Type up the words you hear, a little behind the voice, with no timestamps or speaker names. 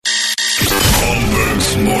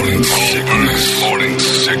Morning Sickness. Morning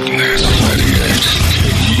Sickness.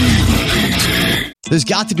 There's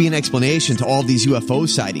got to be an explanation to all of these UFO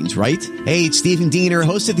sightings, right? Hey, it's Stephen Diener,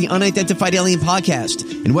 host of the Unidentified Alien Podcast.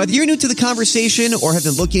 And whether you're new to the conversation or have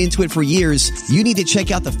been looking into it for years, you need to check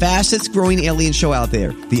out the fastest growing alien show out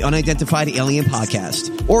there, the Unidentified Alien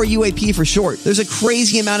Podcast, or UAP for short. There's a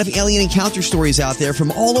crazy amount of alien encounter stories out there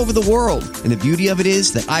from all over the world. And the beauty of it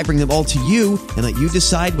is that I bring them all to you and let you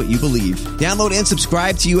decide what you believe. Download and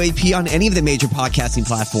subscribe to UAP on any of the major podcasting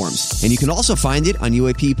platforms. And you can also find it on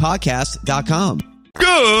UAPpodcast.com. Good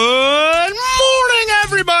morning,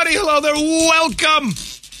 everybody. Hello there. Welcome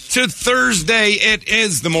to Thursday. It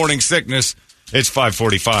is the Morning Sickness. It's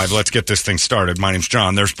 5:45. Let's get this thing started. My name's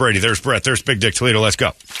John. There's Brady. There's Brett. There's Big Dick Toledo. Let's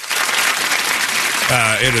go.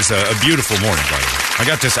 It is a beautiful morning, by the way. I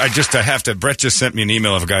got this. Brett just sent me an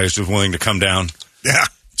email of a guy who's just willing to come down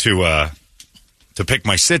to pick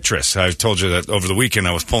my citrus. I told you that over the weekend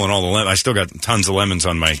I was pulling all the lemons. I still got tons of lemons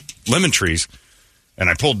on my lemon trees. And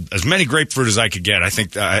I pulled as many grapefruit as I could get. I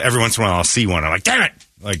think every once in a while I'll see one. I'm like, damn it!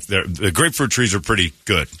 Like the grapefruit trees are pretty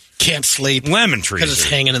good. Can't sleep. Lemon trees. Because it's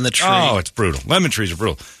hanging in the tree. Oh, it's brutal. Lemon trees are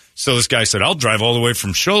brutal. So this guy said, I'll drive all the way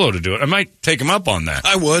from Show to do it. I might take him up on that.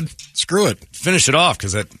 I would. Screw it. Finish it off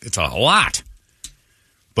because it's a lot.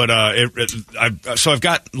 But so I've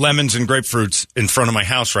got lemons and grapefruits in front of my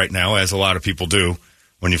house right now, as a lot of people do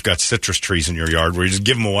when you've got citrus trees in your yard where you just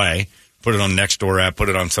give them away. Put it on Nextdoor app, put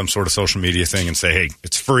it on some sort of social media thing and say, hey,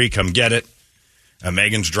 it's free, come get it.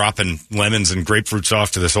 Megan's dropping lemons and grapefruits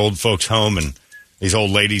off to this old folks' home, and these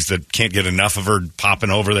old ladies that can't get enough of her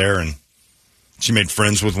popping over there, and she made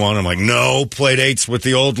friends with one. I'm like, no play dates with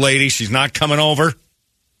the old lady. She's not coming over.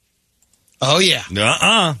 Oh, yeah.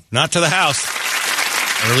 Not to the house.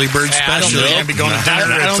 Early bird special. I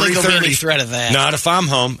don't think there'll be any threat of that. Not if I'm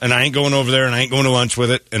home, and I ain't going over there, and I ain't going to lunch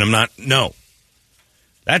with it, and I'm not, no.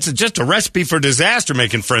 That's just a recipe for disaster,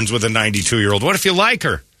 making friends with a 92-year-old. What if you like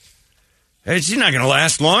her? She's not going to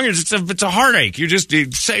last long. It's a heartache. You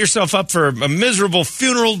set yourself up for a miserable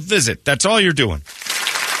funeral visit. That's all you're doing.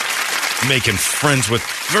 Making friends with...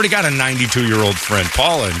 You've already got a 92-year-old friend,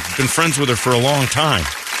 Paula, and you've been friends with her for a long time.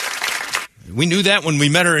 We knew that when we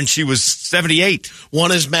met her and she was 78.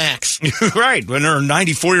 One is max. Right. When her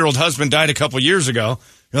 94-year-old husband died a couple years ago,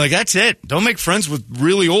 you're like, that's it. Don't make friends with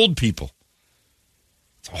really old people.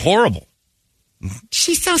 It's horrible.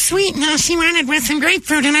 She's so sweet now. She wanted with some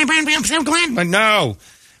grapefruit, and I'm so glad. But no.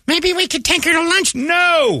 Maybe we could take her to lunch.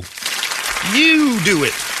 No. You do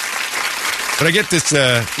it. But I get this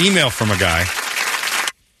email from a guy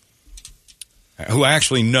who I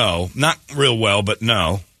actually know. Not real well, but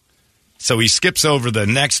know. So he skips over the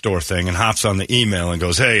Nextdoor thing and hops on the email and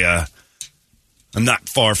goes, hey, I'm not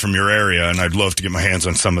far from your area, and I'd love to get my hands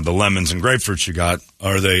on some of the lemons and grapefruits you got.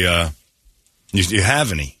 Are they... Do you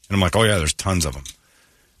have any? And I'm like, oh, yeah, there's tons of them.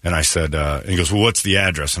 And I said, and he goes, well, what's the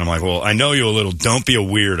address? And I'm like, well, I know you a little. Don't be a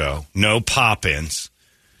weirdo. No pop-ins.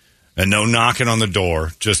 And no knocking on the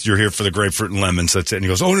door. Just you're here for the grapefruit and lemons. That's it. And he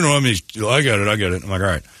goes, oh, no, I get it. I'm like, all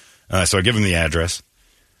right. So I give him the address.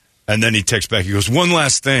 And then he texts back. He goes, one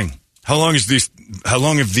last thing. How long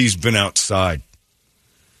have these been outside?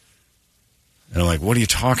 And I'm like, what are you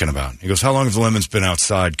talking about? He goes, how long have the lemons been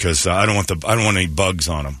outside? Because I don't want any bugs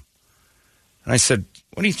on them. And I said,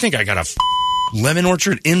 what do you think? I got a lemon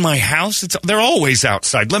orchard in my house? They're always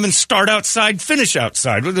outside. Lemons start outside, finish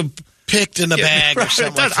outside. Picked in the bag or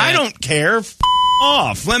something like that. I don't care.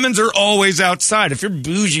 Off. Lemons are always outside. If you're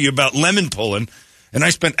bougie about lemon pulling, and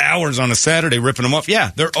I spent hours on a Saturday ripping them off,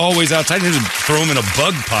 yeah, they're always outside. You just throw them in a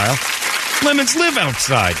bug pile. Lemons live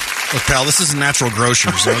outside. Look, pal, this is natural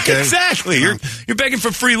grocers, okay? Exactly. You're begging for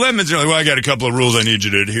free lemons. You're like, well, I got a couple of rules I need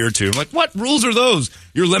you to adhere to. I'm like, what rules are those?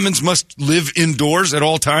 Your lemons must live indoors at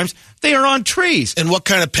all times. They are on trees. And what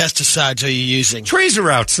kind of pesticides are you using? Trees are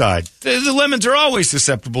outside. The lemons are always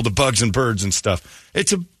susceptible to bugs and birds and stuff.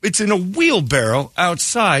 It's in a wheelbarrow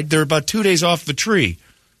outside. They're about 2 days off the tree.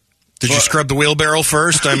 Did you scrub the wheelbarrow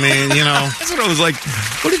first? I mean, you know. That's what I was like.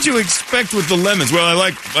 What did you expect with the lemons? Well, I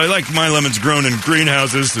like my lemons grown in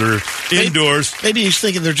greenhouses that are indoors. Maybe he's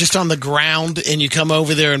thinking they're just on the ground and you come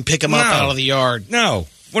over there and pick them up out of the yard. No.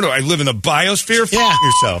 What do I live in the biosphere? Yeah. F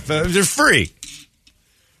yourself. They're free.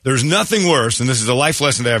 There's nothing worse, and this is a life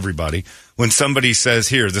lesson to everybody, when somebody says,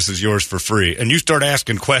 here, this is yours for free, and you start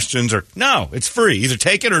asking questions or, no, it's free. Either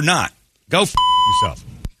take it or not. Go f yourself.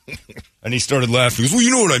 And he started laughing. He goes, well,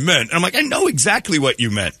 you know what I meant. And I'm like, I know exactly what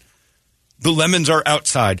you meant. The lemons are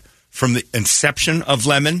outside from the inception of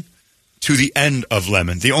lemon to the end of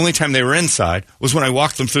lemon. The only time they were inside was when I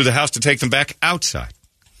walked them through the house to take them back outside.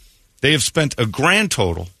 They have spent a grand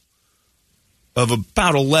total of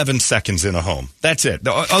about 11 seconds in a home. That's it.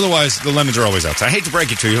 Otherwise, the lemons are always outside. I hate to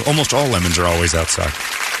break it to you. Almost all lemons are always outside.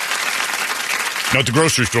 Not the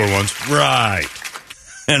grocery store ones. Right.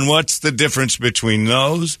 And what's the difference between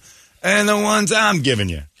those and the ones I'm giving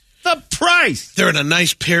you? The price. They're in a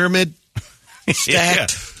nice pyramid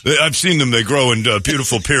stacked. Yeah. I've seen them. They grow in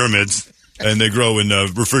beautiful pyramids, and they grow in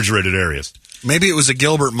refrigerated areas. Maybe it was a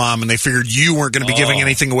Gilbert mom, and they figured you weren't going to be giving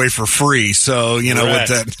anything away for free. So, with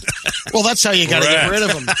that. Well, that's how you got to get rid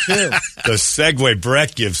of them, too. The segue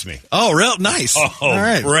Brett gives me. Oh, real nice. Oh, all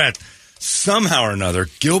right. Brett. Somehow or another,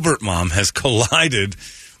 Gilbert mom has collided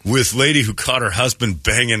with lady who caught her husband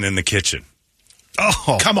banging in the kitchen.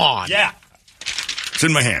 Oh, come on. Yeah. It's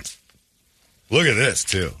in my hands. Look at this,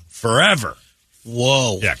 too. Forever.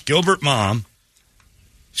 Whoa. Yeah, Gilbert mom.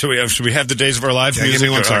 Should we have the Days of Our Lives music? Give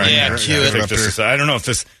me one second. Yeah, cue it. I don't know if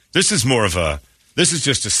this is more of a... This is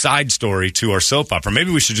just a side story to our soap opera.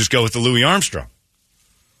 Maybe we should just go with the Louis Armstrong.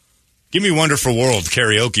 Give me Wonderful World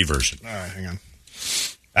karaoke version. All right, hang on.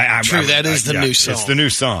 True, that is the new song. It's the new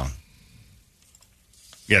song.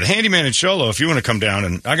 Yeah, the handyman in Sholo, if you want to come down,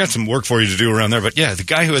 and I got some work for you to do around there, but yeah, the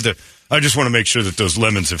guy who had I just want to make sure that those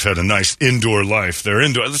lemons have had a nice indoor life. They're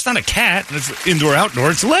indoor. It's not a cat. It's indoor,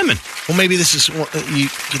 outdoor. It's a lemon. Well, maybe this is, you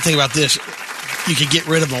think about this, you could get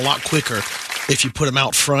rid of them a lot quicker if you put them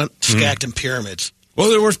out front, stacked in pyramids. Well,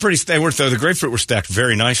 the grapefruit were stacked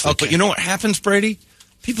very nicely. Okay. But you know what happens, Brady?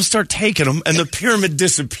 People start taking them, and the pyramid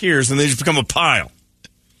disappears, and they just become a pile.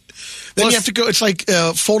 Then you have to go, it's like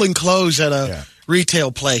folding clothes at a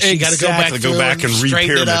retail place. You got to go back and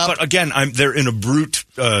re-pyramid. But again, they're in a brute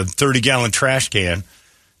 30-gallon trash can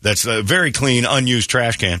that's a very clean, unused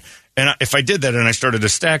trash can. And if I did that and I started to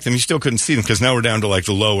stack them, you still couldn't see them because now we're down to like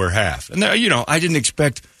the lower half. And, I didn't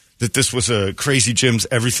expect that this was a Crazy Jim's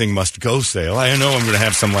Everything Must Go sale. I know I'm going to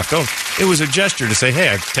have some left over. It was a gesture to say, hey,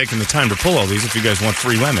 I've taken the time to pull all these if you guys want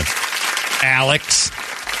free lemons. Alex.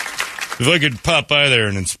 If I could pop by there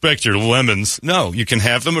and inspect your lemons. No, you can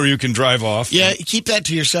have them or you can drive off. Yeah, keep that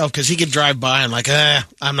to yourself because he could drive by and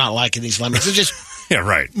I'm not liking these lemons. So just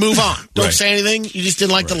move on. Don't say anything. You just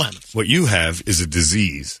didn't like the lemons. What you have is a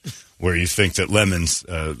disease where you think that lemons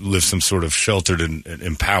live some sort of sheltered and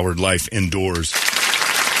empowered life indoors.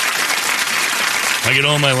 I get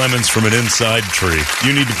all my lemons from an inside tree.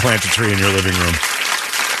 You need to plant a tree in your living room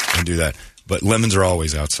and do that. But lemons are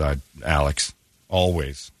always outside, Alex.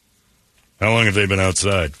 Always. How long have they been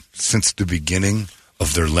outside? Since the beginning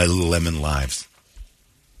of their little lemon lives.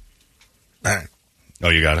 All right. Oh,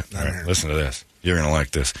 you got it? All right. Listen to this. You're going to like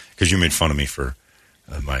this because you made fun of me for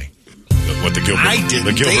what the Gilbert... I didn't.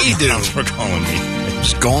 The Gilbert they do. for calling me.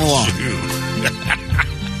 Just going along.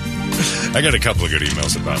 I got a couple of good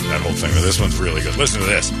emails about that whole thing, but this one's really good. Listen to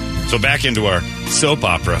this. So back into our soap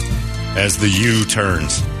opera as the U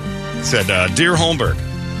turns. It said, Dear Holmberg.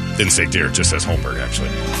 Didn't say dear, it just says Holmberg, actually.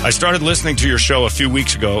 I started listening to your show a few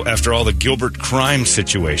weeks ago after all the Gilbert crime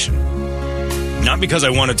situation. Not because I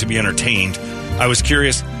wanted to be entertained. I was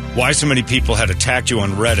curious why so many people had attacked you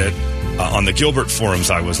on Reddit, on the Gilbert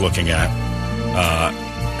forums I was looking at,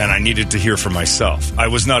 and I needed to hear for myself. I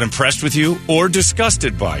was not impressed with you or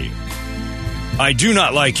disgusted by you. I do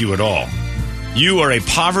not like you at all. You are a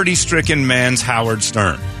poverty-stricken man's Howard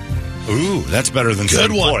Stern. Ooh, that's better than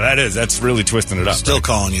good one. That's really twisting it up. Still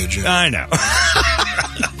calling you, Jim. I know.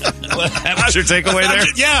 That was your takeaway there?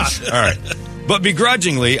 Yeah. All right. But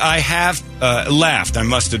begrudgingly, I have laughed, I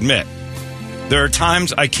must admit. There are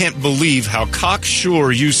times I can't believe how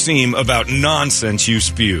cocksure you seem about nonsense you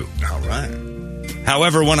spew. All right.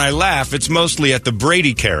 However, when I laugh, it's mostly at the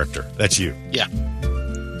Brady character. That's you. Yeah.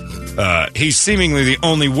 He's seemingly the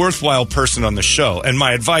only worthwhile person on the show, and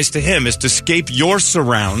my advice to him is to escape your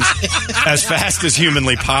surrounds as fast as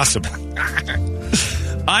humanly possible.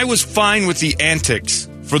 I was fine with the antics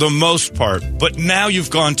for the most part, but now you've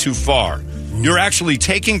gone too far. You're actually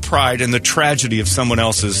taking pride in the tragedy of someone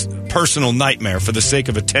else's personal nightmare for the sake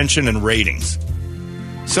of attention and ratings.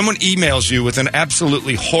 Someone emails you with an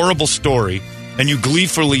absolutely horrible story, and you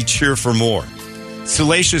gleefully cheer for more.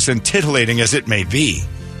 Salacious and titillating as it may be,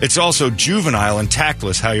 it's also juvenile and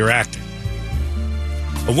tactless how you're acting.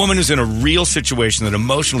 A woman who's in a real situation that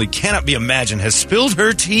emotionally cannot be imagined has spilled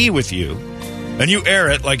her tea with you, and you air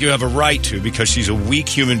it like you have a right to because she's a weak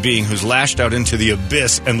human being who's lashed out into the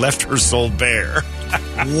abyss and left her soul bare.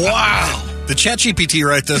 Wow. Did ChatGPT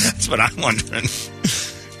write this? That's what I'm wondering.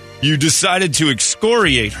 You decided to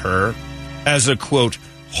excoriate her as a, quote,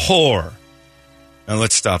 whore. Now,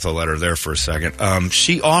 let's stop the letter there for a second.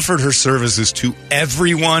 She offered her services to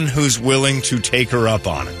everyone who's willing to take her up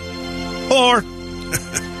on it. Or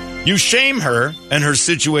you shame her and her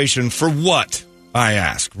situation for what, I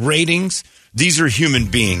ask? Ratings? These are human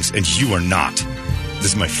beings, and you are not. This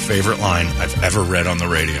is my favorite line I've ever read on the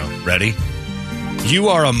radio. Ready? You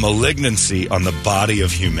are a malignancy on the body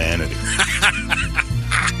of humanity.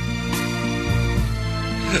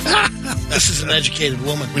 This is an educated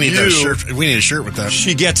woman. We need that shirt. We need a shirt with that.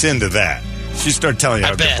 She gets into that. She started telling you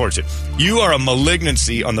how good fortune. You are a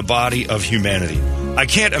malignancy on the body of humanity. I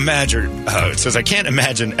can't imagine, it says, I can't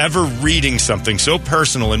imagine ever reading something so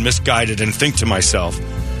personal and misguided and think to myself,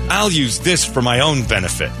 I'll use this for my own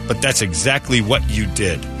benefit. But that's exactly what you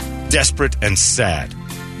did. Desperate and sad.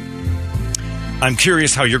 I'm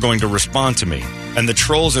curious how you're going to respond to me. And the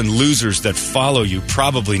trolls and losers that follow you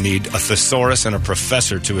probably need a thesaurus and a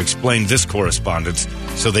professor to explain this correspondence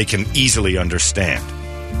so they can easily understand.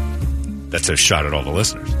 That's a shot at all the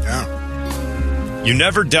listeners. Yeah. You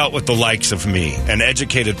never dealt with the likes of me, an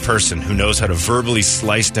educated person who knows how to verbally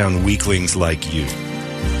slice down weaklings like you.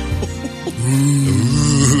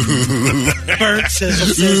 Burnt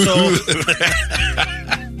sizzle.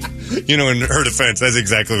 You know, in her defense, that's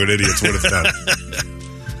exactly what idiots would have done.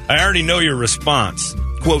 I already know your response.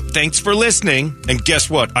 Quote, thanks for listening. And guess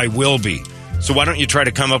what? I will be. So why don't you try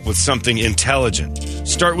to come up with something intelligent?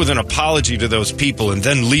 Start with an apology to those people and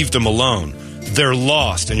then leave them alone. They're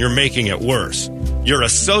lost and you're making it worse. You're a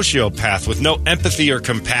sociopath with no empathy or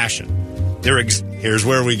compassion. Here's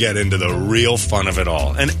where we get into the real fun of it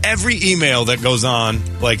all. And every email that goes on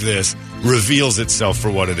like this reveals itself for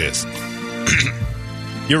what it is.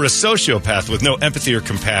 You're a sociopath with no empathy or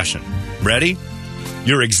compassion. Ready?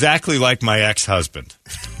 You're exactly like my ex-husband.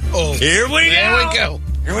 Oh, Here we go.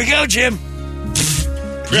 Here we go, Jim.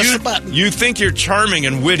 Press the button. You think you're charming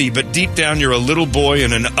and witty, but deep down you're a little boy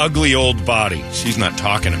in an ugly old body. She's not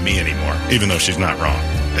talking to me anymore, even though she's not wrong.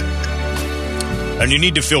 And you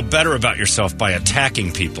need to feel better about yourself by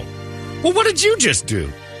attacking people. Well, what did you just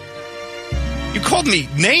do? You called me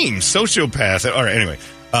names, sociopath. All right, anyway.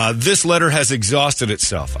 This letter has exhausted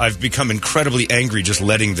itself. I've become incredibly angry just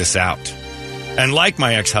letting this out. And like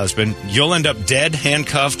my ex-husband, you'll end up dead,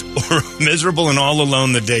 handcuffed, or miserable and all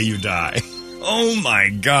alone the day you die. Oh, my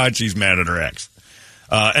God, she's mad at her ex.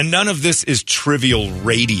 And none of this is trivial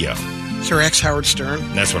radio. Is her ex Howard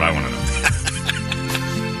Stern? That's what I want to know.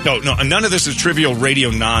 No, none of this is trivial radio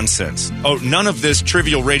nonsense. Oh, none of this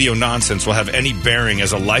trivial radio nonsense will have any bearing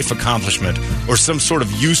as a life accomplishment or some sort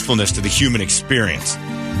of usefulness to the human experience.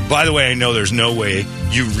 By the way, I know there's no way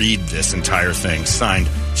you read this entire thing. Signed,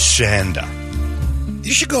 Shanda.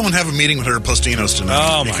 You should go and have a meeting with her at Postino's tonight.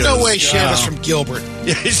 Oh, my No way Shanda's from Gilbert.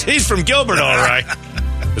 Yeah, he's from Gilbert, all right.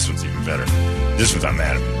 This one's even better. This one's not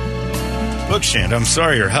mad at me. Look, Shanda, I'm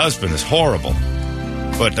sorry your husband is horrible.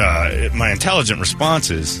 But my intelligent response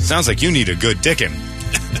is, sounds like you need a good dickin'.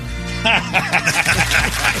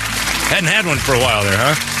 Hadn't had one for a while there,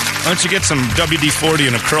 huh? Why don't you get some WD-40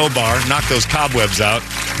 and a crowbar, knock those cobwebs out,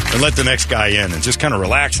 and let the next guy in and just kind of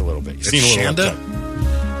relax a little bit. You seem a little Shanda?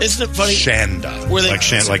 upset. Isn't it funny? Shanda.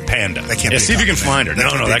 Like panda. That can't yeah, be see if you can find her.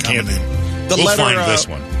 No, that can't be. We'll letter, find this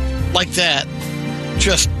one. Like that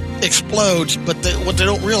just explodes, but what they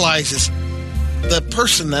don't realize is the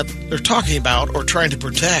person that they're talking about or trying to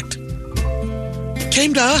protect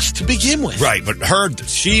came to us to begin with. Right, but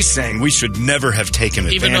she's saying we should never have taken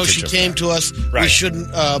advantage of Even though she came to us, we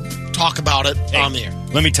shouldn't talk about it on the air.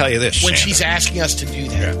 Let me tell you this, when Shanda. she's asking us to do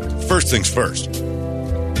that. Yeah. First things first.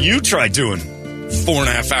 You try doing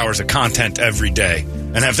 4.5 hours of content every day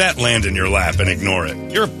and have that land in your lap and ignore it.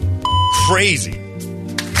 You're crazy.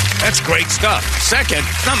 That's great stuff. Second,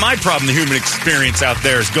 it's not my problem the human experience out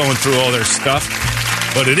there is going through all their stuff,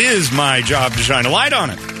 but it is my job to shine a light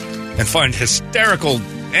on it and find hysterical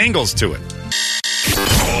angles to it.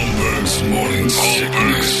 Holmberg's Morning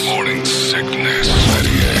Sickness.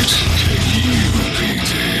 98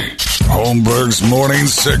 KUPD. Holmberg's Morning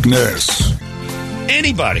Sickness.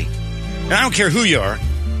 Anybody, and I don't care who you are,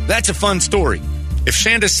 that's a fun story. If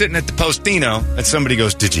Shanda's sitting at the Postino and somebody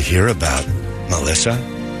goes, did you hear about Melissa?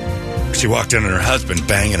 She walked in on her husband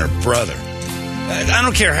banging her brother. I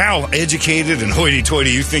don't care how educated and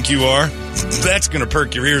hoity-toity you think you are. That's going to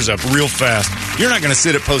perk your ears up real fast. You're not going to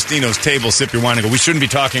sit at Postino's table, sip your wine, and go, we shouldn't be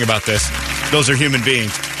talking about this. Those are human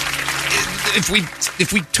beings.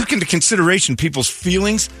 If we took into consideration people's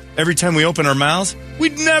feelings every time we open our mouths,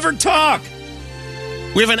 we'd never talk.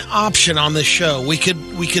 We have an option on this show. We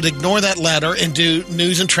could ignore that letter and do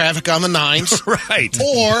news and traffic on the 9s. Right.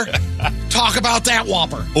 Or talk about that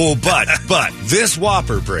Whopper. Oh, but this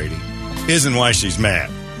Whopper, Brady, isn't why she's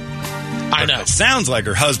mad. I know. It sounds like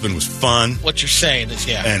her husband was fun. What you're saying is,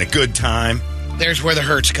 yeah. And a good time. There's where the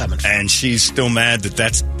hurt's coming from. And she's still mad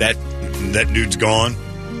that dude's gone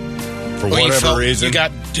for whatever reason. You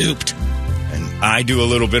got duped. And I do a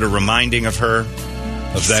little bit of reminding of her,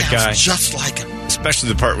 of that guy. Just like him. Especially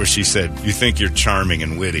the part where she said, you think you're charming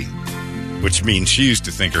and witty. Which means she used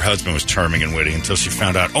to think her husband was charming and witty until she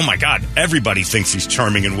found out, oh my God, everybody thinks he's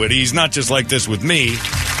charming and witty. He's not just like this with me.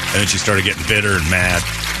 And then she started getting bitter and mad.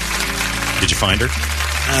 Did you find her?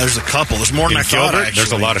 There's a couple. There's more than I thought, Gilbert? actually.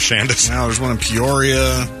 There's a lot of Shandas. No, there's one in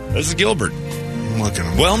Peoria. This is Gilbert. I'm looking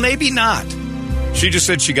at Well, maybe not. She just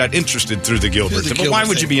said she got interested through the Gilbert. But why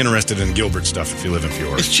would you be interested in Gilbert stuff if you live in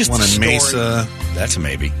Peoria? It's just one a in story. Mesa. That's a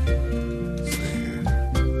maybe.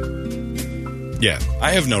 Yeah,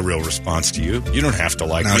 I have no real response to you. You don't have to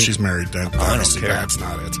like me. No, she's married. That, I don't obviously, care. that's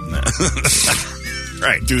not it. No.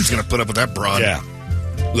 Right. Dude's going to put up with that broad. Yeah.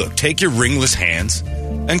 Look, take your ringless hands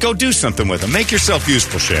and go do something with them. Make yourself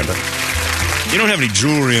useful, Shanda. You don't have any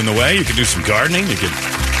jewelry in the way. You can do some gardening. You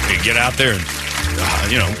can get out there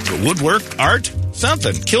and, woodwork, art,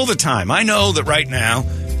 something. Kill the time. I know that right now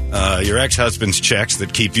your ex-husband's checks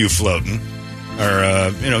that keep you floating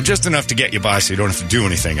are, just enough to get you by so you don't have to do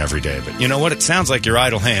anything every day. But you know what? It sounds like your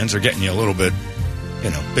idle hands are getting you a little bit,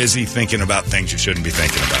 busy thinking about things you shouldn't be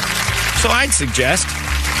thinking about. So I'd suggest,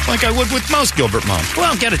 like I would with most Gilbert moms, go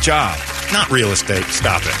out and get a job. Not real estate.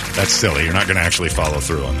 Stop it. That's silly. You're not going to actually follow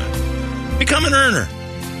through on that. Become an earner.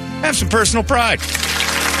 Have some personal pride.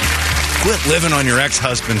 Quit living on your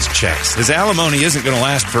ex-husband's checks. His alimony isn't going to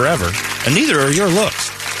last forever, and neither are your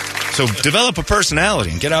looks. So develop a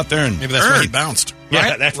personality and get out there and Maybe that's earn. why he bounced.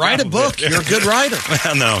 Yeah, Write a book. You're a good writer.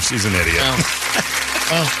 Well, no, she's an idiot.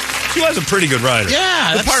 She was a pretty good writer.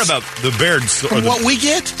 Yeah, The part about the bear... From what we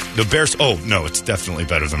get? The bear... Oh, no, it's definitely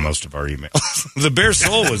better than most of our emails. The bare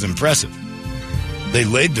soul was impressive. They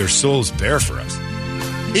laid their souls bare for us.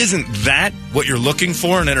 Isn't that what you're looking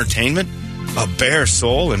for in entertainment? A bare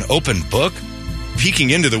soul, an open book?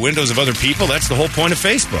 Peeking into the windows of other people? That's the whole point of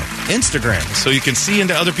Facebook. Instagram, so you can see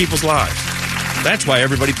into other people's lives. That's why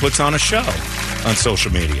everybody puts on a show on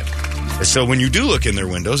social media. So when you do look in their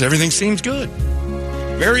windows, everything seems good.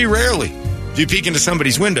 Very rarely do you peek into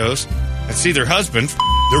somebody's windows and see their husband,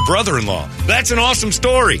 their brother-in-law. That's an awesome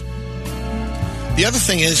story. The other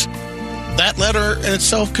thing is, that letter in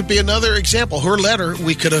itself could be another example. Her letter,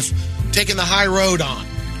 we could have taken the high road on.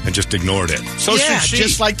 And just ignored it. So Yeah, should she.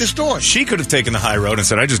 just like the story. She could have taken the high road and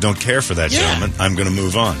said, I just don't care for that gentleman. I'm going to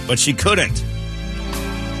move on. But she couldn't.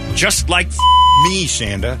 Just like me,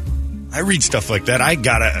 Shanda. I read stuff like that. I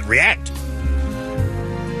got to react.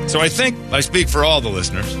 So I think I speak for all the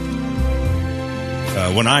listeners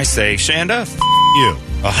when I say, Shanda, you.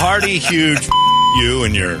 A hearty, huge you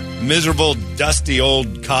and your miserable, dusty, old,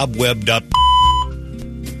 cobwebbed up.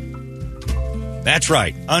 That's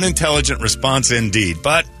right. Unintelligent response indeed.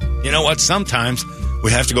 But you know what? Sometimes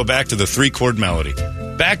we have to go back to the 3-chord melody.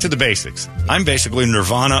 Back to the basics. I'm basically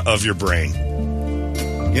Nirvana of your brain.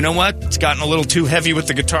 You know what? It's gotten a little too heavy with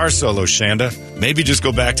the guitar solo, Shanda. Maybe just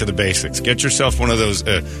go back to the basics. Get yourself one of those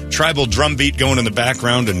tribal drum beat going in the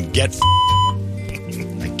background and get...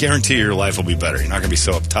 I guarantee your life will be better. You're not going to be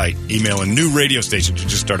so uptight emailing new radio stations you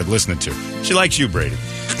just started listening to. She likes you, Brady.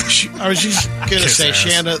 I was just going to say, ass.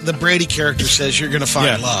 Shanda, the Brady character says you're going to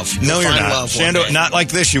find love. No, You'll you're find not. love one Shanda, day. not like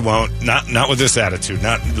this you won't. Not with this attitude.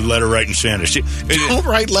 Not the letter writing Shanda. Don't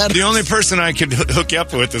write letters. The only person I could hook you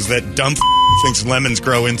up with is that dumb thinks lemons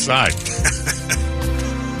grow inside.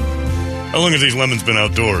 How long have these lemons been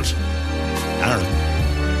outdoors? I don't know.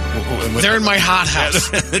 They're in my hothouse.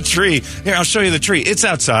 The tree. Here, I'll show you the tree. It's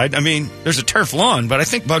outside. I mean, there's a turf lawn, but I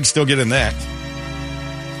think bugs still get in that.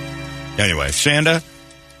 Anyway, Shanda,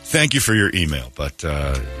 thank you for your email, but,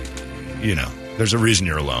 there's a reason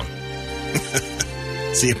you're alone.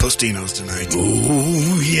 See you Postino's tonight.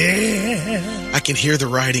 Oh, yeah. I can hear the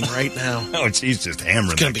writing right now. Oh, she's just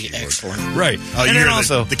hammering. It's going that to be keyboard. excellent. Right. Oh, and you then hear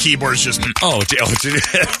also... the keyboard's just... and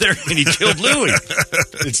he killed Louie.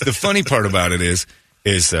 It's the funny part about it is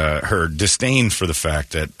her disdain for the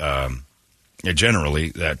fact that generally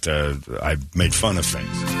that I've made fun of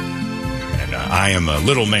things, and I am a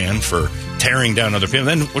little man for tearing down other people.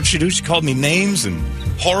 And then what did she do? She called me names and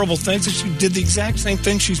horrible things, and she did the exact same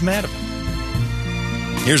thing she's mad about.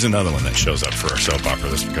 Here's another one that shows up for our soap opera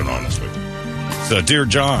that's going on this week. So, Dear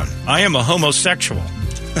John, I am a homosexual.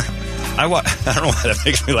 I don't know why that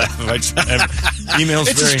makes me laugh. Emails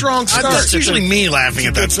It's a strong start. That's usually me laughing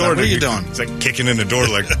at that stuff. What are you doing? It's like kicking in the door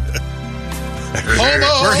like...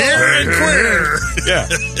 Homo. We're here and queer. Yeah,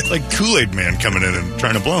 like Kool-Aid Man coming in and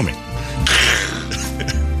trying to blow me.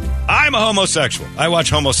 I'm a homosexual. I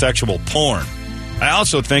watch homosexual porn. I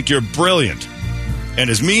also think you're brilliant. And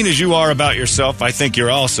as mean as you are about yourself, I think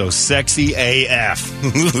you're also sexy AF.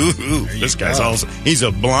 This guy's he's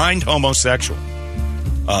a blind homosexual.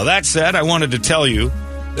 That said, I wanted to tell you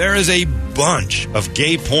There is a bunch of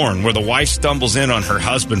gay porn where the wife stumbles in on her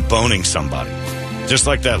husband boning somebody. Just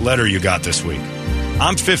like that letter you got this week.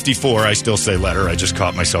 I'm 54. I still say letter. I just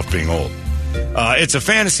caught myself being old. It's a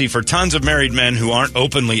fantasy for tons of married men who aren't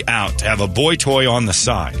openly out to have a boy toy on the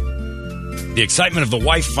side. The excitement of the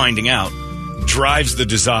wife finding out drives the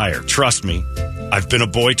desire. Trust me, I've been a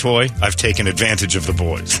boy toy. I've taken advantage of the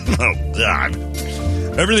boys. Oh, God.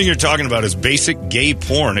 Everything you're talking about is basic gay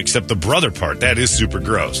porn, except the brother part. That is super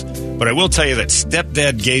gross. But I will tell you that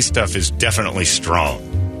stepdad gay stuff is definitely strong.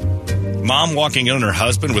 Mom walking in on her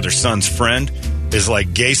husband with her son's friend is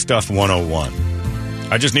like gay stuff 101.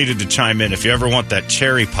 I just needed to chime in. If you ever want that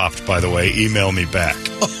cherry popped, by the way, email me back.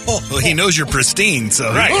 Well, he knows you're pristine,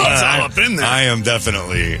 so right. It's all up in there. I am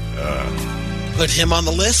definitely... Put him on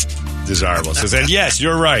the list? Desirable. And yes,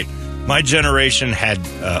 you're right. My generation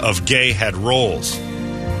of gay had roles.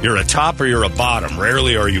 You're a top or you're a bottom.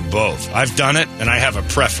 Rarely are you both. I've done it, and I have a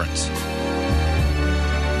preference.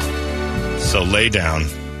 So lay down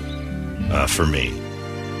for me.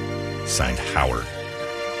 Signed, Howard.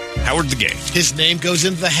 Howard the Gay. His name goes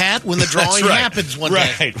into the hat when the drawing happens one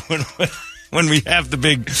day. Right. When we have the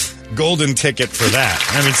big golden ticket for that.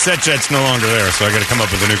 I mean, SetJet's no longer there, so I got to come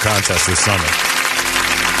up with a new contest this summer.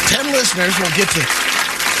 10 listeners will get to...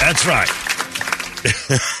 That's right.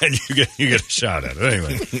 And you get a shot at it.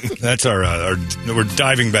 Anyway, that's our we're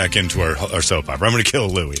diving back into our soap opera. I'm going to kill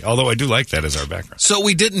Louie, although I do like that as our background. So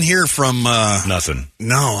we didn't hear from... Nothing.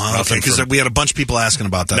 No, okay, because we had a bunch of people asking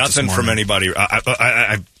about that Nothing this from morning. anybody.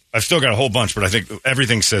 I've still got a whole bunch, but I think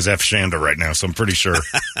everything says F. Shanda right now, so I'm pretty sure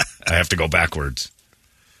I have to go backwards.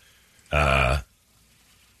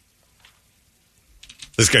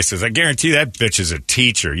 This guy says, I guarantee that bitch is a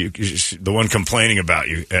teacher. The one complaining about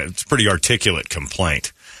you. It's a pretty articulate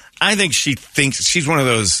complaint. I think she thinks she's one of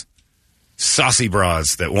those saucy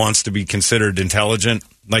bras that wants to be considered intelligent.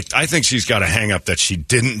 Like, I think she's got a hang up that she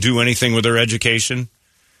didn't do anything with her education,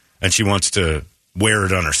 and she wants to wear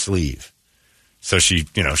it on her sleeve. So she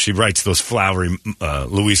writes those flowery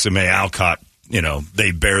Louisa May Alcott,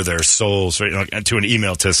 they bare their souls to an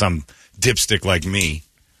email to some dipstick like me.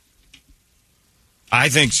 I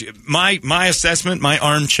think my assessment, my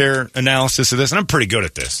armchair analysis of this, and I'm pretty good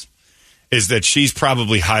at this, is that she's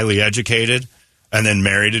probably highly educated and then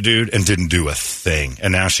married a dude and didn't do a thing.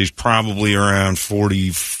 And now she's probably around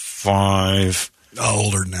 45. Oh,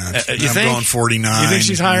 older than that. You I'm think? going 49. You think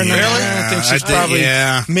she's higher than that? Really? Yeah, I think she's probably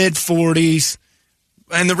mid-40s.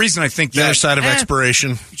 And the reason I think the other side of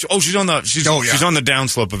expiration. She's on the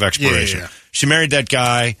downslope of expiration. Yeah. She married that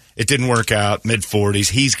guy. It didn't work out. Mid-40s.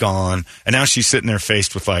 He's gone. And now she's sitting there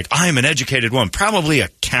faced with I am an educated woman. Probably a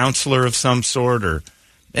counselor of some sort or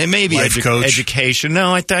maybe coach. Education.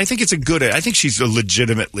 No, I think it's I think she's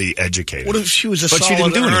legitimately educated. What if she was a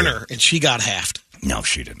solid earner and she got halved? No,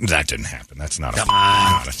 she didn't. That didn't happen. That's not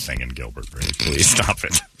a thing in Gilbert, Brady. Please stop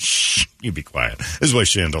it. Shh, you be quiet. This is why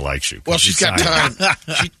Shanda likes you. Well, she's got time.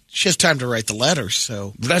 She has time to write the letters,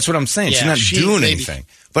 so... That's what I'm saying. Yeah, she's not doing anything.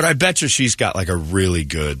 But I bet you she's got a really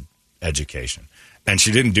good education. And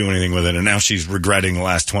she didn't do anything with it, and now she's regretting the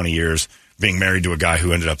last 20 years being married to a guy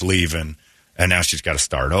who ended up leaving, and now she's got to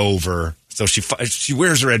start over. So she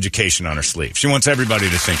wears her education on her sleeve. She wants everybody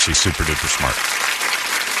to think she's super-duper smart.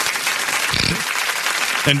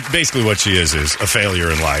 And basically what she is a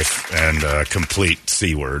failure in life and a complete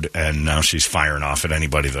C-word, and now she's firing off at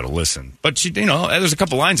anybody that'll listen. But there's a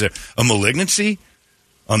couple lines there. A malignancy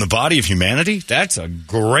on the body of humanity? That's a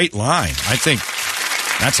great line. I think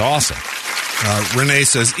that's awesome. Renee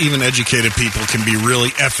says even educated people can be really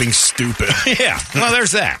effing stupid. Yeah, well,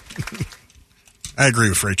 there's that. I agree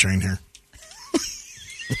with Freight Train here.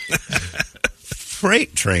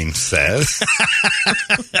 Freight Train says.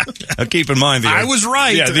 Now keep in mind, I was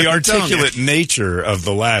right. Yeah, the articulate nature of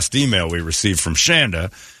the last email we received from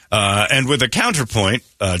Shanda, and with a counterpoint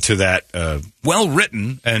to that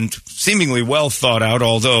well-written and seemingly well thought out,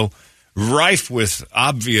 although rife with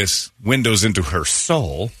obvious windows into her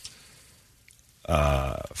soul,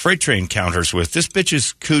 Freight Train counters with, this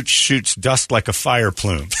bitch's cooch shoots dust like a fire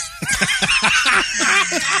plume.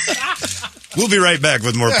 We'll be right back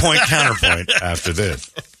with more point counterpoint after this.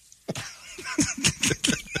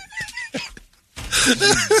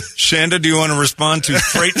 Shanda, do you want to respond to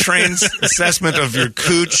Freight Train's assessment of your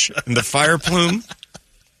cooch and the fire plume?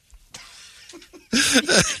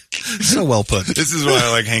 So well put. This is why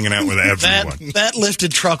I like hanging out with everyone. That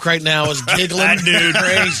lifted truck right now is giggling. That dude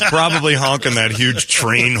crazy. Probably honking that huge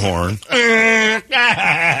train horn. They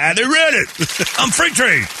read it. I'm Freight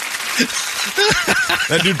Train.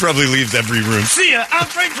 That dude probably leaves every room. See ya. I'm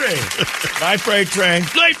Freight Train. Bye, Freight Train.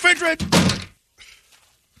 Bye, Freight Train.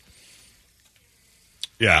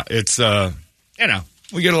 Yeah, it's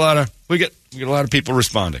we get a lot of people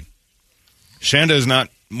responding. Shanda is not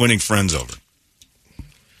winning friends over.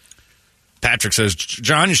 Patrick says,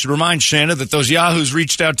 John, you should remind Shanda that those yahoos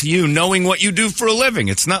reached out to you knowing what you do for a living.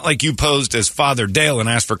 It's not like you posed as Father Dale and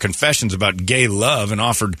asked for confessions about gay love and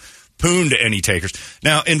offered poon to any takers.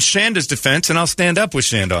 Now, in Shanda's defense, and I'll stand up with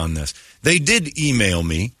Shanda on this, they did email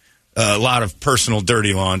me a lot of personal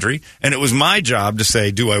dirty laundry, and it was my job to say,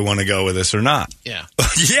 do I want to go with this or not? Yeah.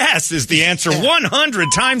 Yes is the answer 100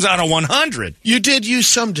 times out of 100. You did use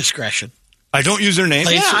some discretion. I don't use their name.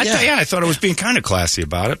 Yeah, I thought I was being kind of classy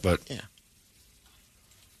about it, but... Yeah.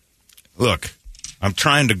 Look, I'm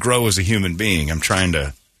trying to grow as a human being. I'm trying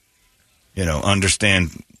to,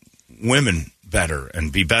 understand women better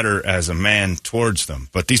and be better as a man towards them.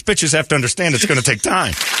 But these bitches have to understand it's going to take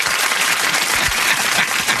time.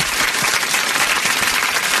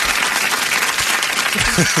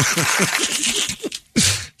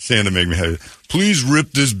 Shanda make me happy. Please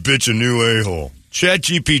rip this bitch a new a-hole.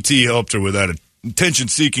 ChatGPT helped her with that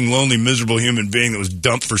attention-seeking, lonely, miserable human being that was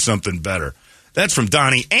dumped for something better. That's from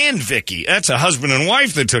Donnie and Vicky. That's a husband and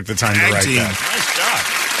wife that took the time to write that. Nice job.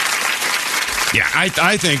 Yeah, I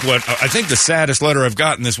think the saddest letter I've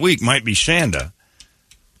gotten this week might be Shanda.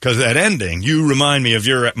 Because that ending, you remind me of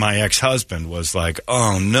my ex-husband, was like,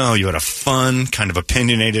 oh no, you had a fun, kind of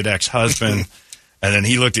opinionated ex-husband. And then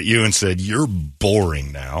he looked at you and said, you're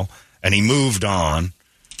boring now. And he moved on.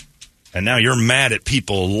 And now you're mad at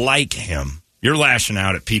people like him. You're lashing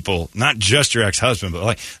out at people, not just your ex-husband,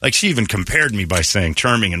 but like she even compared me by saying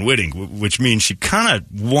charming and witty, which means she kind of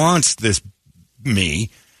wants this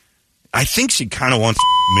me. I think she kind of wants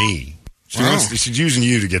me. She's using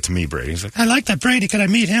you to get to me, Brady. He's like, I like that Brady. Could I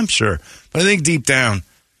meet him? Sure. But I think deep down, and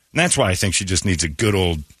that's why I think she just needs a good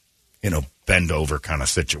old, bend over kind of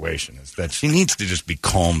situation, is that she needs to just be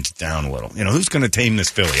calmed down a little. Who's going to tame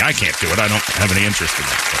this filly? I can't do it. I don't have any interest in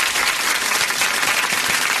that.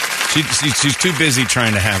 But she's too busy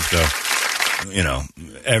trying to have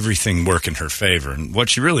everything work in her favor. And what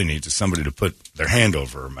she really needs is somebody to put their hand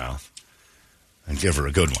over her mouth and give her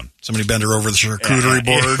a good one. Somebody bend her over the charcuterie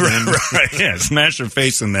board. Right, yeah. Smash her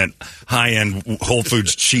face in that high-end Whole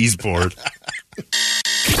Foods cheese board.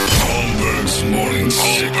 Holmberg's Morning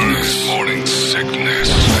Sickness. 98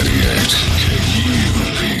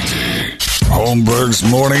 KUPD. Holmberg's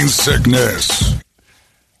Morning Sickness.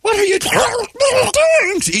 What are you doing?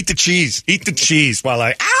 Eat the cheese. Eat the cheese while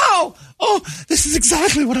ow! Oh, this is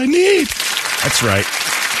exactly what I need. That's right.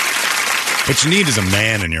 What you need is a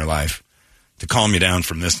man in your life to calm you down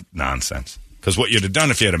from this nonsense. Because what you'd have done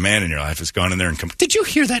if you had a man in your life is gone in there and come, did you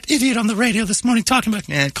hear that idiot on the radio this morning talking about...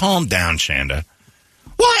 calm down, Shanda.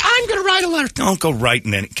 Why, I'm going to write a letter. Don't go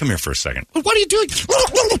writing any... Come here for a second. What are you doing?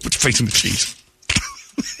 Put your face in the cheese.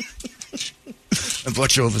 I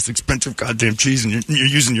bought you all this expensive goddamn cheese, and you're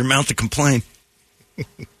using your mouth to complain.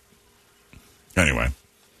 Anyway.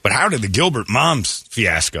 But how did the Gilbert mom's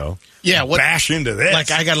fiasco bash into this?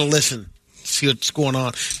 Like, I got to listen, see what's going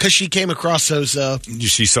on. Because she came across those...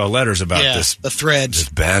 she saw letters about the threads. This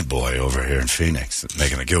bad boy over here in Phoenix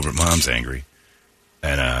making the Gilbert moms angry.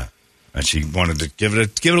 And she wanted to give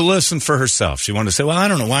it a listen for herself. She wanted to say, well, I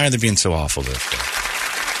don't know. Why are they being so awful this day?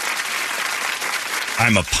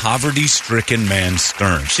 I'm a poverty-stricken man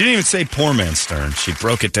stern. She didn't even say poor man stern. She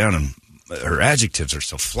broke it down, and her adjectives are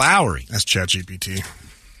so flowery. That's ChatGPT.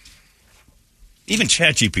 Even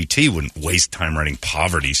ChatGPT wouldn't waste time writing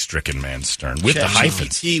poverty-stricken man stern with the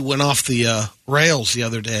hyphens. ChatGPT went off the rails the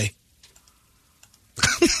other day.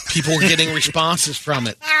 People were getting responses from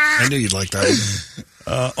it. I knew you'd like that.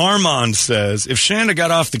 Armand says, if Shanda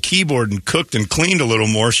got off the keyboard and cooked and cleaned a little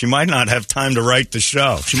more, she might not have time to write the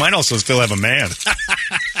show. She might also still have a man.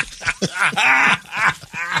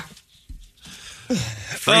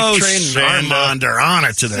 Train Armand are on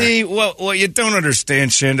it today. See, what you don't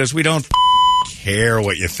understand, Shanda, is we don't care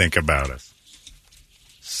what you think about us.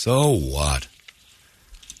 So what?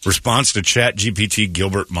 Response to ChatGPT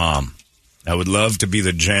Gilbert mom. I would love to be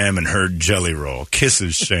the jam and her jelly roll.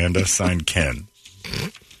 Kisses, Shanda. Signed, Ken.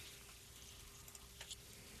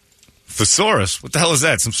 Thesaurus? What the hell is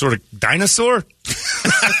that? Some sort of dinosaur?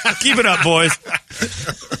 Keep it up, boys.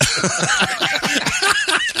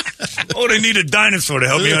 Oh, they need a dinosaur to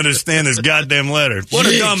help me understand this goddamn letter. What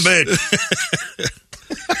a dumb bitch.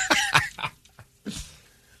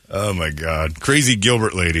 Oh, my God. Crazy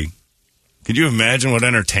Gilbert lady. Could you imagine what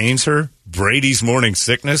entertains her? Brady's morning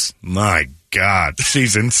sickness? My God.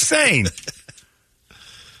 She's insane.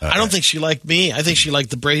 I don't think she liked me. I think she liked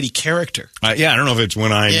the Brady character. I don't know if it's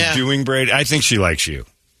when I'm doing Brady. I think she likes you.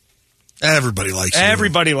 Everybody likes you.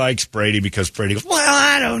 Everybody likes Brady because Brady goes, well,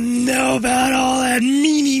 I don't know about all that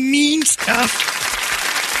mean stuff.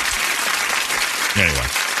 Anyway.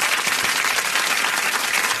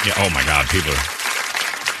 Yeah, oh my God, people are...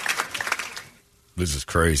 This is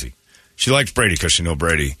crazy. She likes Brady because she knows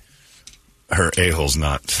Brady, her a-hole's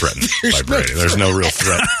not threatened by Brady. There's no real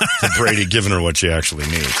threat to Brady giving her what she actually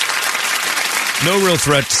needs. No real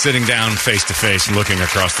threat to sitting down face-to-face and looking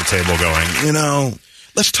across the table going, you know...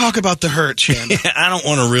 Let's talk about the hurt, Shanda. I don't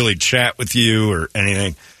want to really chat with you or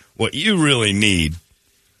anything. What you really need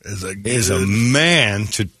is a man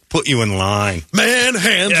to put you in line.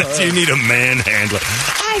 Manhandler. Yes, you need a manhandler.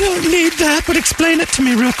 I don't need that, but explain it to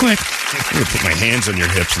me real quick. I'm going to put my hands on your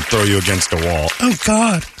hips and throw you against a wall. Oh,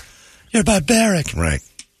 God. You're barbaric. Right.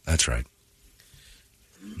 That's right.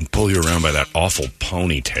 And pull you around by that awful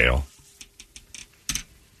ponytail.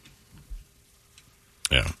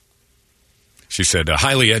 Yeah. She said,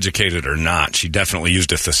 highly educated or not, she definitely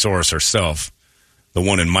used a thesaurus herself, the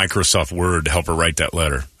one in Microsoft Word, to help her write that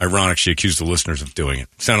letter. Ironic, she accused the listeners of doing it.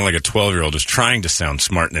 Sounded like a 12-year-old just trying to sound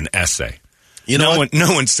smart in an essay. You know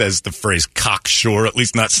no one says the phrase cocksure, at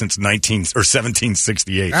least not since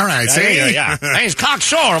 1768. All right, see? Yeah. Hey, he's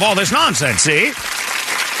cocksure of all this nonsense, see?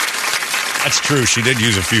 That's true. She did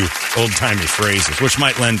use a few old-timey phrases, which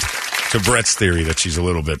might lend to Brett's theory that she's a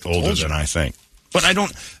little bit older than I think. But I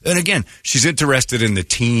don't. And again, she's interested in the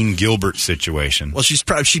teen Gilbert situation. Well,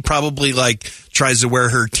 she probably like tries to wear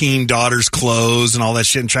her teen daughter's clothes and all that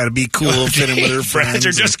shit and try to be cool, fit in with her friends.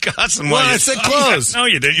 You're just cussing. Well, I said clothes. No,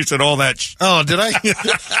 you did. You said all that. Oh, did I?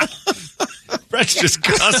 Brett's just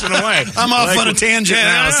cussing away. I'm off on a tangent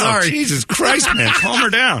now. Sorry. Jesus Christ, man, calm her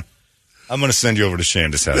down. I'm going to send you over to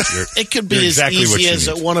Shanda's house. It could be as easy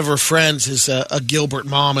as one of her friends is a Gilbert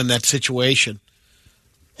mom in that situation.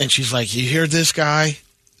 And she's like, you hear this guy?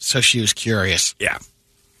 So she was curious. Yeah.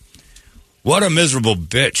 What a miserable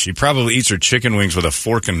bitch. She probably eats her chicken wings with a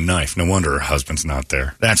fork and knife. No wonder her husband's not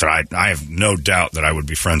there. That's right. I have no doubt that I would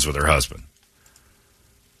be friends with her husband.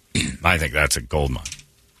 I think that's a gold mine.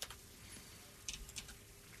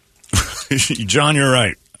 John, you're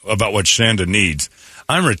right about what Shanda needs.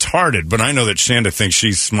 I'm retarded, but I know that Shanda thinks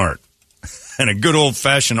she's smart. And a good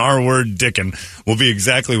old-fashioned R-word dickin' will be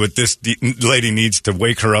exactly what this lady needs to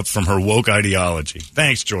wake her up from her woke ideology.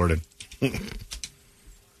 Thanks, Jordan.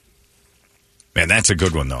 Man, that's a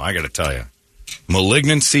good one, though, I got to tell you.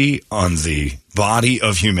 Malignancy on the Body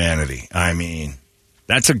of Humanity. I mean,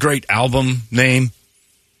 that's a great album name.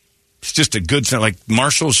 It's just a good sound. Like,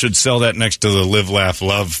 Marshall should sell that next to the Live, Laugh,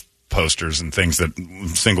 Love posters and things that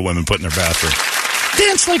single women put in their bathroom.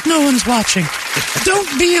 Dance like no one's watching.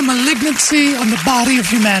 Don't be a malignancy on the body of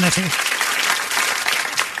humanity.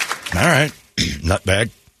 All right. Nutbag.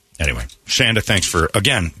 Anyway, Shanda, thanks for,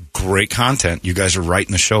 again, great content. You guys are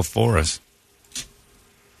writing the show for us.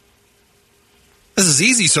 This is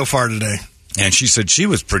easy so far today. And she said she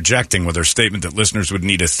was projecting with her statement that listeners would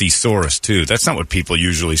need a thesaurus, too. That's not what people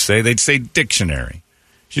usually say. They'd say dictionary.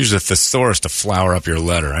 She used a thesaurus to flower up your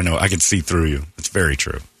letter. I know. I can see through you. It's very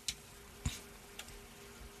true.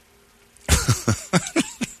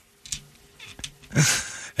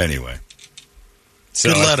 Anyway. So,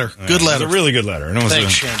 good letter. Good letter. It was a really good letter. And it was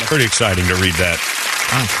pretty exciting to read that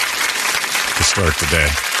to start the day.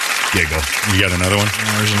 Giggle. You got another one?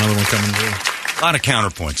 Yeah, there's another one coming through. A lot of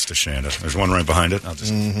counterpoints to Shanda. There's one right behind it. I'll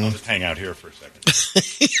just hang out here for a second.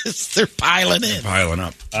 They're piling in. Piling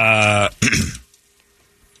up.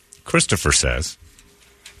 Christopher says...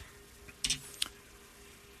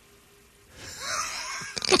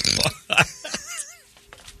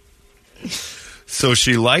 So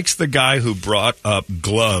she likes the guy who brought up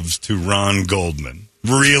gloves to Ron Goldman.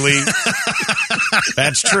 Really?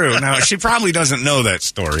 That's true. Now, she probably doesn't know that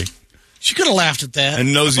story. She could have laughed at that.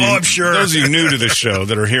 And those of you, I'm sure. Those of you new to the show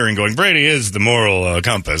that are hearing going, Brady is the moral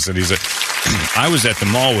compass. And he's I was at the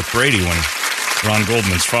mall with Brady when Ron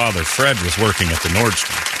Goldman's father, Fred, was working at the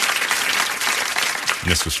Nordstrom.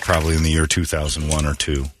 And this was probably in the year 2001 or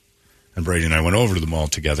 2. And Brady and I went over to the mall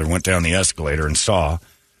together, went down the escalator, and saw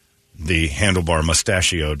the handlebar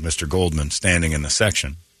mustachioed Mr. Goldman standing in the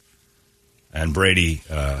section. And Brady,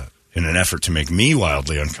 in an effort to make me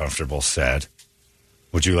wildly uncomfortable, said,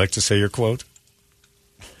 would you like to say your quote?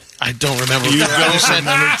 I don't remember.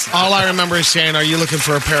 All I remember is saying, are you looking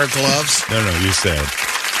for a pair of gloves? No, you said,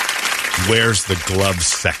 where's the glove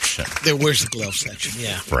section? Where's the glove section?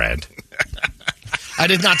 Yeah. Fred. I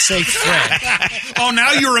did not say Fred. Oh,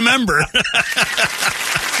 now you remember.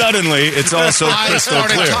 Suddenly, it's also I crystal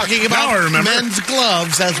started clear. talking about men's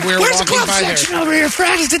gloves as we're Where's the walking glove by there. section over here,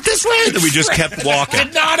 Fred? Is it this way? We just kept walking.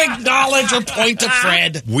 Did not acknowledge or point to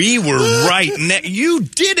Fred. We were right. You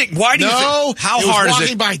did it. Why do you No, think? How it was hard is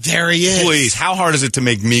walking it? by. There he is. Please, how hard is it to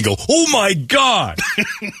make me go, oh my God?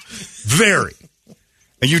 Very.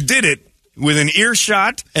 And you did it with an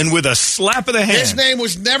earshot and with a slap of the hand. His name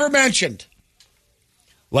was never mentioned.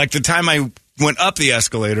 Like the time I went up the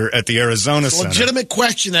escalator at the Arizona Center. Legitimate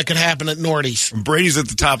question that could happen at Nordy's. Brady's at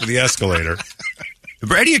the top of the escalator.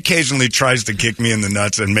 Brady occasionally tries to kick me in the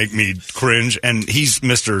nuts and make me cringe, and he's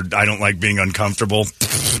Mr. I don't like being uncomfortable.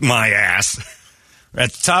 My ass.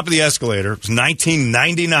 At the top of the escalator, it was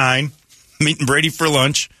 1999, meeting Brady for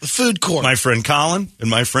lunch. The food court. My friend Colin and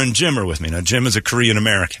my friend Jim are with me. Now, Jim is a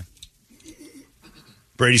Korean-American.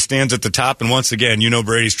 Brady stands at the top, and once again, you know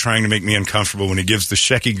Brady's trying to make me uncomfortable when he gives the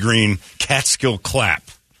Shecky Green Catskill clap.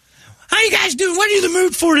 How you guys doing? What are you in the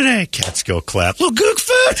mood for today? Catskill clap. Little gook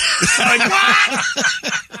food? Like,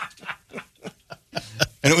 what?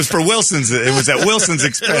 And it was for Wilson's. It was at Wilson's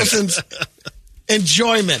expense. Wilson's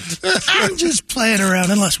enjoyment. I'm just playing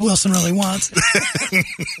around unless Wilson really wants.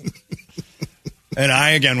 And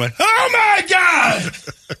I again went, oh my God!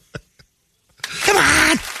 Come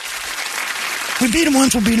on. We beat him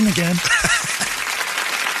once, we'll beat him again.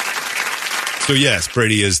 So yes,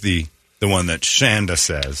 Brady is the one that Shanda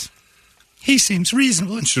says He seems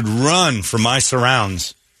reasonable. should run for my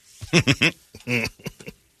surrounds.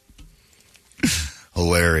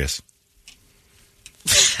 Hilarious.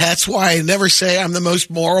 That's why I never say I'm the most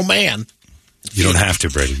moral man. You don't have to,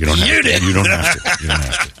 Brady. You don't have to. did. You don't have to. You don't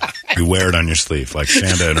have to. You wear it on your sleeve like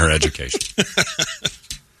Shanda and her education.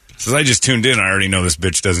 Since I just tuned in, I already know this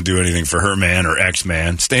bitch doesn't do anything for her man or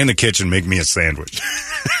ex-man. Stay in the kitchen, make me a sandwich.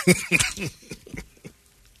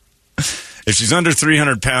 If she's under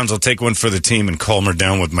 300 pounds, I'll take one for the team and calm her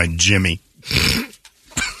down with my Jimmy.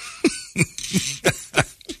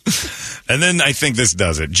 And then I think this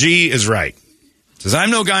does it. G is right. Says,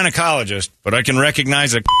 I'm no gynecologist, but I can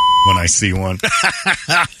recognize a when I see one.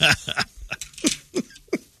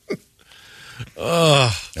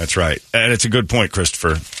 That's right. And it's a good point,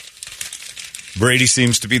 Christopher. Brady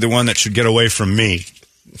seems to be the one that should get away from me.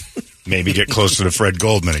 Maybe get closer to Fred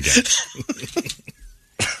Goldman again.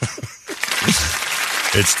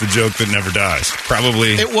 It's the joke that never dies.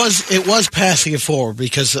 Probably. It was passing it forward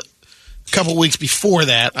because a couple weeks before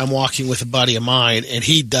that, I'm walking with a buddy of mine, and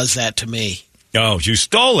he does that to me. Oh, you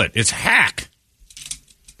stole it. It's hack.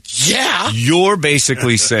 Yeah. You're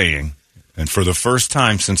basically saying, and for the first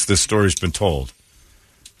time since this story's been told,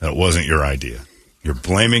 that it wasn't your idea. You're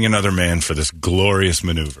blaming another man for this glorious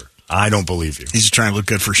maneuver. I don't believe you. He's trying to look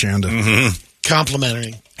good for Shanda. Mm-hmm.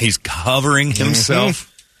 Complimenting. He's covering himself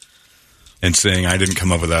and saying, I didn't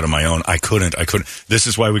come up with that on my own. I couldn't. This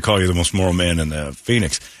is why we call you the most moral man in the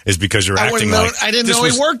Phoenix, is because you're acting like... I didn't know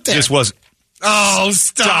he worked there. This was... Oh,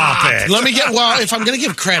 stop it. Let me get... Well, if I'm going to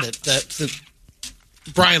give credit, that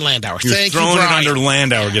Brian Landauer. You're Thank you, throwing Brian. it under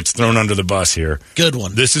Landauer, gets thrown under the bus here. Good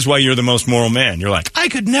one. This is why you're the most moral man. You're like, I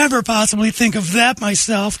could never possibly think of that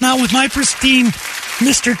myself. Not with my pristine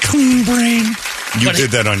Mr. Clean Brain. you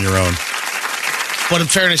did that on your own. But in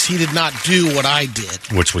fairness, he did not do what I did.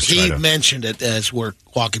 Which was he try to- mentioned it as we're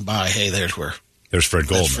walking by. Hey, there's where... There's Fred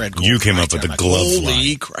Goldman. Fred Goldman You came right up with there. the I'm glove like, line.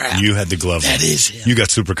 holy crap. You had the glove line. That is him. You got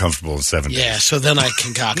super comfortable in 7 days. Yeah, so then I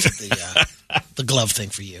concocted the glove thing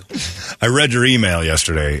for you. I read your email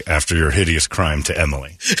yesterday after your hideous crime to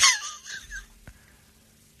Emily.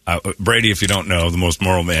 Brady, if you don't know, the most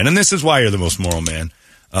moral man, and this is why you're the most moral man,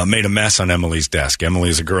 made a mess on Emily's desk. Emily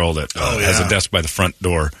is a girl that has a desk by the front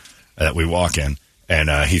door that we walk in, and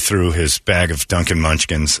he threw his bag of Dunkin'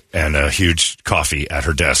 Munchkins and a huge coffee at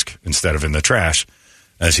her desk instead of in the trash,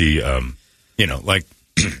 as he, like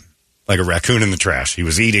a raccoon in the trash. He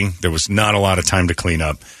was eating. There was not a lot of time to clean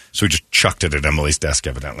up, so he just chucked it at Emily's desk,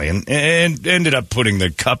 evidently, and ended up putting the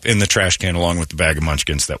cup in the trash can along with the bag of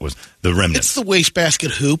Munchkins that was the remnant. It's the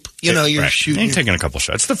wastebasket hoop. You're shooting. You're taking a couple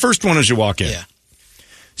shots. The first one as you walk in. Yeah.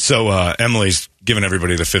 So Emily's given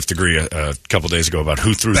everybody the fifth degree a couple days ago about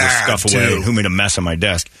who threw this stuff away and who made a mess on my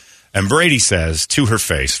desk. And Brady says to her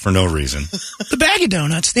face, for no reason, The bag of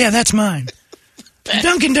donuts, yeah, that's mine. The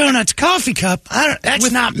Dunkin' Donuts coffee cup,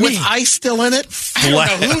 that's not me. With ice still in it? I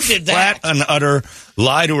don't know who did that. flat and utter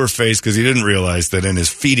lie to her face because he didn't realize that in his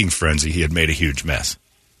feeding frenzy he had made a huge mess.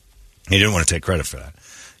 He didn't want to take credit for that.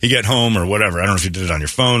 You get home or whatever. I don't know if you did it on your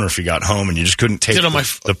phone or if you got home and you just couldn't take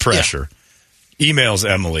the pressure. Yeah. Emails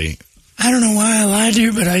Emily. I don't know why I lied to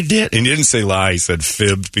you, but I did. And he didn't say lie. He said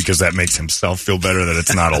fibbed because that makes himself feel better that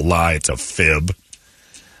it's not a lie. It's a fib.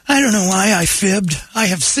 I don't know why I fibbed. I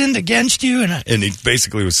have sinned against you. And he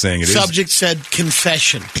basically was saying Subject said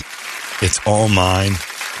confession. It's all mine.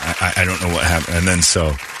 I don't know what happened. And then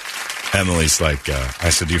so Emily's like, I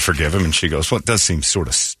said, do you forgive him? And she goes, well, it does seem sort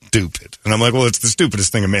of stupid. And I'm like, well, it's the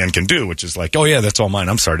stupidest thing a man can do, which is like, oh, yeah, that's all mine.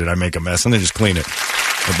 I'm sorry. Did I make a mess? And then just clean it.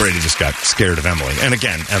 But Brady just got scared of Emily. And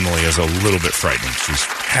again, Emily is a little bit frightening. She's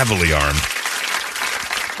heavily armed.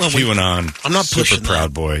 Well, she went on. I'm not super pushing proud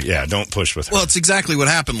that. boy. Yeah, don't push with her. Well, it's exactly what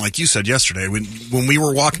happened, like you said yesterday. When we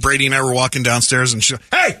were Brady and I were walking downstairs, and she,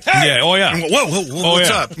 hey! Yeah, oh yeah. And whoa, what's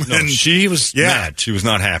up? No, and she was mad. She was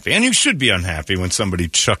not happy. And you should be unhappy when somebody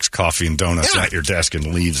chucks coffee and donuts at your desk and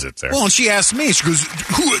leaves it there. Well, and she asked me, she goes,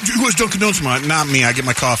 who has Dunkin' Donuts? Not me. I get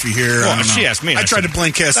my coffee here. Well, she asked me. I tried to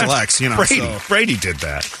blame KSLX, Brady did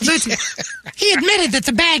that. He admitted that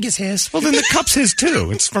the bag is his. Well, then the cup's his too.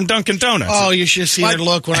 It's from Dunkin' Donuts. Oh, you should see her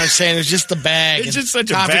look when I'm saying it's just the bag. It's just such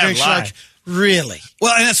a coffee bad drinks. lie. Like, really?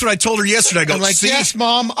 Well, and that's what I told her yesterday. I go, I'm like, see? yes,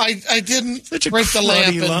 Mom, I didn't break the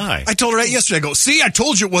lamp. Lie. I told her that yesterday. I go, see, I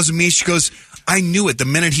told you it wasn't me. She goes, I knew it the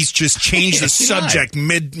minute he's just changed the subject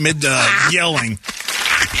mid yelling.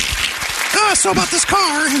 So about this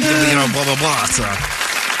car, and, blah, blah, blah. So.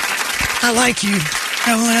 I like you.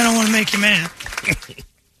 I don't want to make you mad.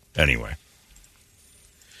 Anyway.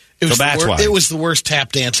 It was the worst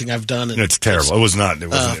tap dancing I've done. It's terrible. It was not. It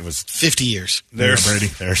was 50 years. There's Brady.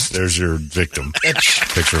 There's your victim.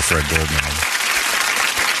 Picture of Fred Goldman.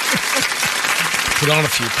 Put on a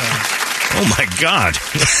few pounds. Oh my God!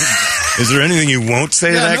 Is there anything you won't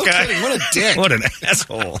say to that guy? Kidding. What a dick! What an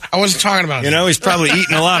asshole! I wasn't talking about him. He's probably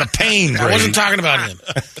eating a lot of pain. Brady. I wasn't talking about him.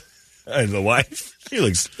 And the wife, she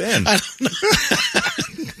looks thin. I don't know.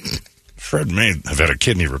 Fred may have had a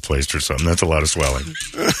kidney replaced or something. That's a lot of swelling.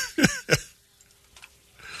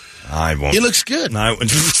 I won't. He looks good.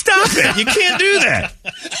 Stop it! You can't do that.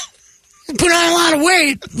 Put on a lot of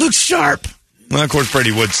weight. Looks sharp. Well, of course,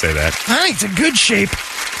 Brady would say that. I think it's a good shape.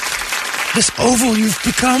 This oval you've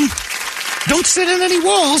become. Don't sit in any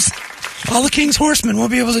walls. All the King's horsemen won't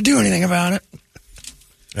be able to do anything about it.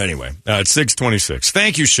 Anyway, it's 6:26.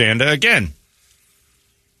 Thank you, Shanda. Again,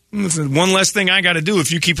 this is one less thing I got to do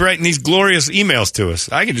if you keep writing these glorious emails to us.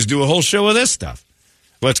 I can just do a whole show of this stuff.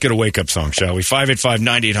 Let's get a wake-up song, shall we?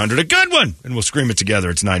 585-9800, a good one! And we'll scream it together.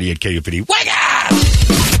 It's 98 KUPD. Wake up!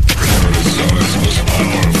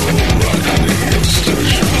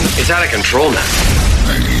 It's out of control now.